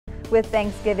With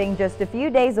Thanksgiving just a few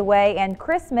days away and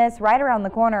Christmas right around the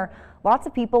corner, lots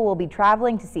of people will be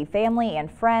traveling to see family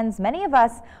and friends. Many of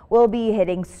us will be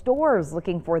hitting stores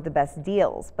looking for the best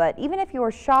deals. But even if you're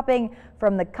shopping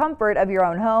from the comfort of your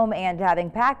own home and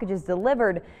having packages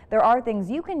delivered, there are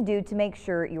things you can do to make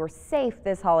sure you're safe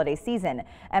this holiday season.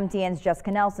 MTN's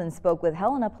Jessica Nelson spoke with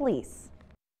Helena police.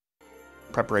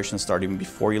 Preparations start even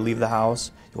before you leave the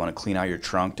house. You want to clean out your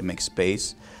trunk to make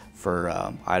space for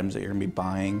items that you're going to be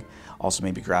buying. Also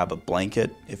maybe grab a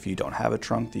blanket if you don't have a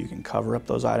trunk that you can cover up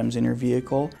those items in your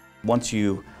vehicle. Once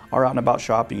you are out and about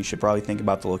shopping, you should probably think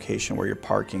about the location where you're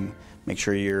parking. Make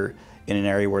sure you're in an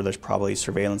area where there's probably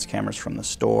surveillance cameras from the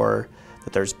store,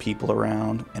 that there's people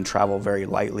around, and travel very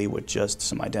lightly with just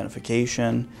some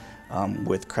identification,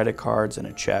 with credit cards and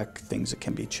a check, things that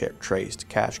can be traced.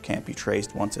 Cash can't be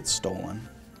traced once it's stolen.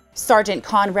 Sergeant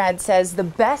Conrad says the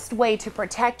best way to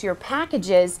protect your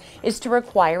packages is to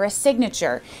require a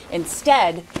signature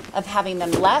instead of having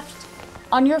them left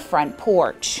on your front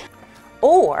porch.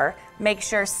 Or make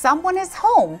sure someone is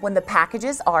home when the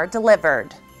packages are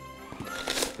delivered.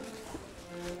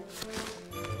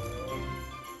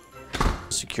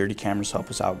 Security cameras help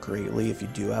us out greatly if you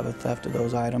do have a theft of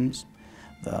those items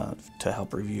to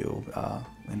help review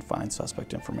and find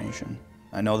suspect information.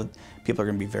 I know that people are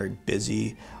going to be very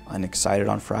busy and excited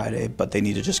on Friday, but they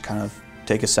need to just kind of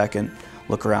take a second,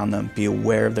 look around them, be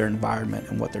aware of their environment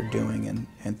and what they're doing,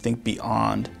 and think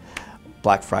beyond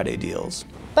Black Friday deals.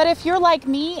 But if you're like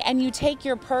me and you take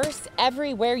your purse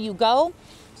everywhere you go,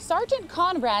 Sergeant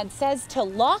Conrad says to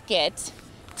lock it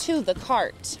to the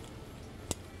cart.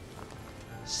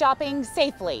 Shopping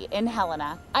safely in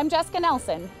Helena. I'm Jessica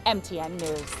Nelson, MTN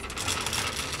News.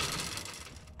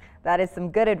 That is some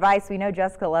good advice. We know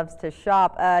Jessica loves to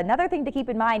shop. Another thing to keep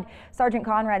in mind, Sergeant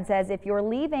Conrad says if you're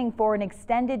leaving for an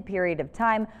extended period of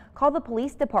time, call the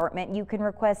police department. You can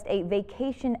request a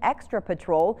vacation extra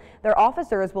patrol. Their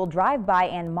officers will drive by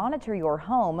and monitor your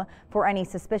home for any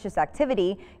suspicious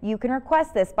activity. You can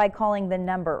request this by calling the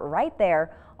number right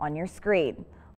there on your screen.